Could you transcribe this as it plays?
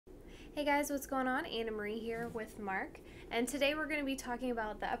Hey guys, what's going on? Anna Marie here with Marc, and today we're going to be talking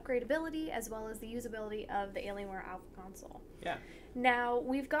about the upgradability as well as the usability of the Alienware Alpha console. Yeah. Now,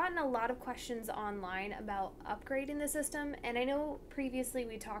 we've gotten a lot of questions online about upgrading the system, and I know previously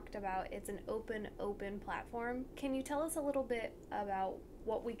we talked about it's an open platform. Can you tell us a little bit about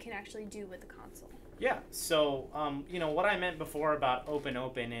what we can actually do with the console? Yeah. So, what I meant before about open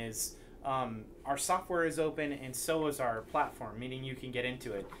is our software is open and so is our platform, meaning you can get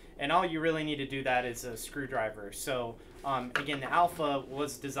into it. And all you really need to do that is a screwdriver. So, again, the Alpha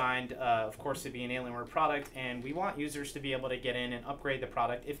was designed, of course, to be an Alienware product, and we want users to be able to get in and upgrade the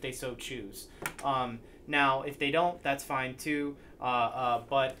product if they so choose. Now, if they don't, that's fine too,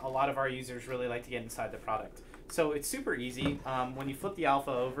 but a lot of our users really like to get inside the product. So it's super easy. When you flip the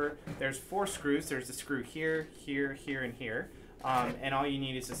Alpha over, there's 4 screws. There's a screw here, here, here, and here. And all you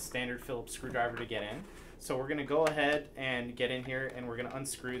need is a standard Phillips screwdriver to get in. So we're going to go ahead and get in here, and we're going to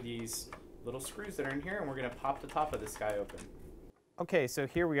unscrew these little screws that are in here, and we're going to pop the top of this guy open. Okay, so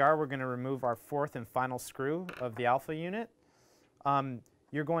here we are. We're going to remove our 4th and final screw of the Alpha unit.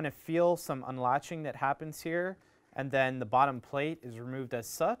 You're going to feel some unlatching that happens here, and then the bottom plate is removed as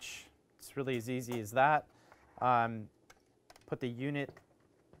such. It's really as easy as that. Put the unit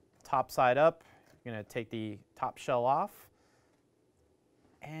top side up. You're going to take the top shell off.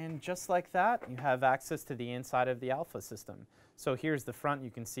 And just like that, you have access to the inside of the Alpha system. So here's the front. You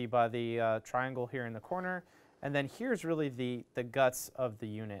can see by the triangle here in the corner. And then here's really the guts of the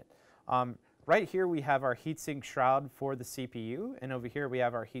unit. Right here we have our Heatsink Shroud for the CPU, and over here we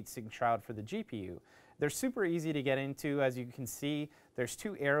have our Heatsink Shroud for the GPU. They're super easy to get into. As you can see, there's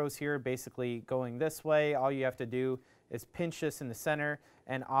 2 arrows here basically going this way. All you have to do is pinch this in the center,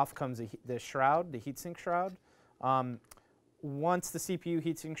 and off comes the shroud, the Heatsink Shroud. Once the CPU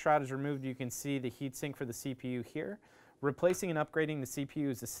Heatsink Shroud is removed, you can see the heatsink for the CPU here. Replacing and upgrading the CPU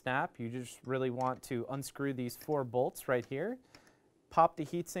is a snap. You just really want to unscrew these 4 bolts right here. Pop the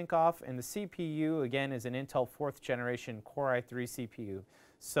heatsink off, and the CPU, again, is an Intel 4th generation Core i3 CPU.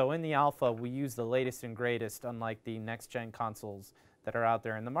 So in the Alpha, we use the latest and greatest, unlike the next-gen consoles that are out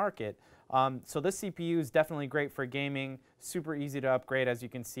there in the market. So this CPU is definitely great for gaming, super easy to upgrade, as you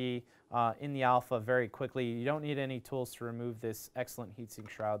can see in the Alpha very quickly. You don't need any tools to remove this excellent heatsink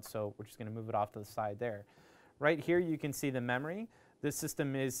shroud, so we're just going to move it off to the side there. Right here you can see the memory. This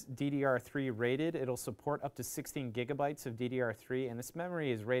system is DDR3 rated. It'll support up to 16 gigabytes of DDR3, and this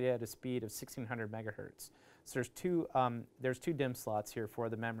memory is rated at a speed of 1600 megahertz. So there's two DIMM slots here for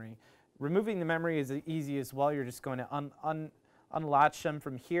the memory. Removing the memory is easy as well. You're just going to unlatch them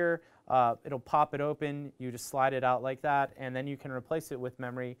from here. It'll pop it open. You just slide it out like that, and then you can replace it with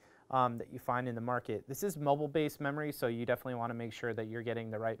memory that you find in the market. This is mobile-based memory, so you definitely want to make sure that you're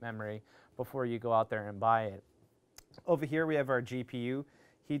getting the right memory before you go out there and buy it. Over here we have our GPU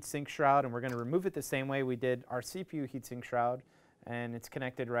Heatsink Shroud, and we're going to remove it the same way we did our CPU Heatsink Shroud, and it's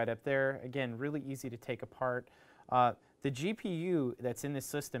connected right up there. Again, really easy to take apart. The GPU that's in this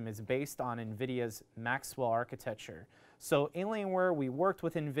system is based on NVIDIA's Maxwell architecture. So Alienware, we worked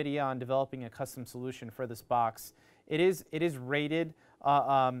with NVIDIA on developing a custom solution for this box. It is rated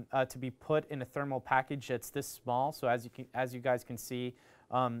to be put in a thermal package that's this small. So as you guys can see,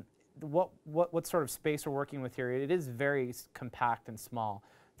 what sort of space we're working with here, it is very compact and small.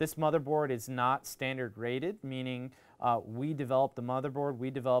 This motherboard is not standard rated, meaning we developed the motherboard, we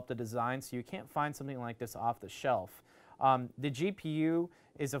developed the design, so you can't find something like this off the shelf. The GPU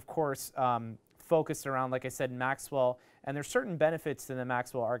is, of course, focused around, like I said, Maxwell, and there's certain benefits to the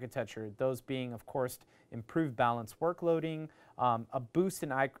Maxwell architecture, those being, of course, improved balance workloading, a boost in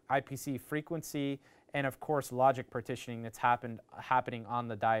IPC frequency, and, of course, logic partitioning that's happening on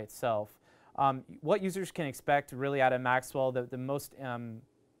the die itself. What users can expect really out of Maxwell, the most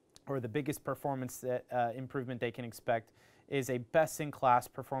or the biggest performance improvement they can expect is a best-in-class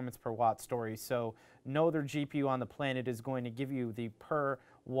performance per watt story. So no other GPU on the planet is going to give you the per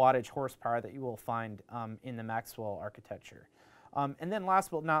wattage horsepower that you will find in the Maxwell architecture. And then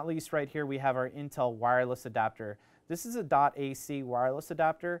last but not least, right here we have our Intel wireless adapter. This is a .AC wireless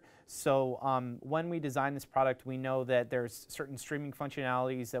adapter, so when we design this product, we know that there's certain streaming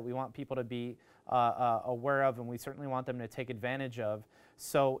functionalities that we want people to be aware of, and we certainly want them to take advantage of.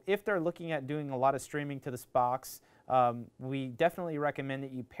 So if they're looking at doing a lot of streaming to this box, we definitely recommend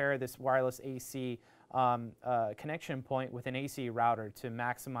that you pair this wireless AC connection point with an AC router to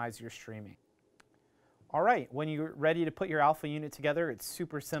maximize your streaming. All right, when you're ready to put your Alpha unit together, it's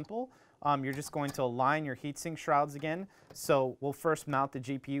super simple. You're just going to align your heatsink shrouds again. So we'll first mount the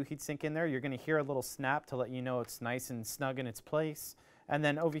GPU heatsink in there. You're going to hear a little snap to let you know it's nice and snug in its place. And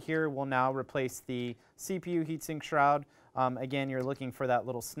then over here, we'll now replace the CPU heatsink shroud. Again, you're looking for that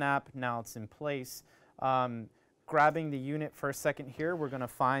little snap. Now it's in place. Grabbing the unit for a second here, we're going to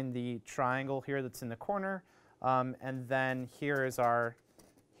find the triangle here that's in the corner. And then here is our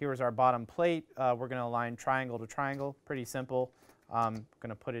bottom plate. We're going to align triangle to triangle. Pretty simple. Going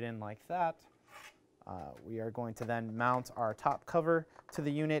to put it in like that. We are going to then mount our top cover to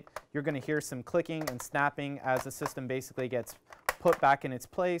the unit. You're going to hear some clicking and snapping as the system basically gets put back in its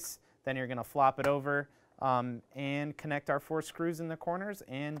place. Then you're going to flop it over and connect our 4 screws in the corners,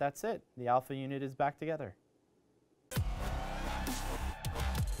 and that's it. The Alpha unit is back together.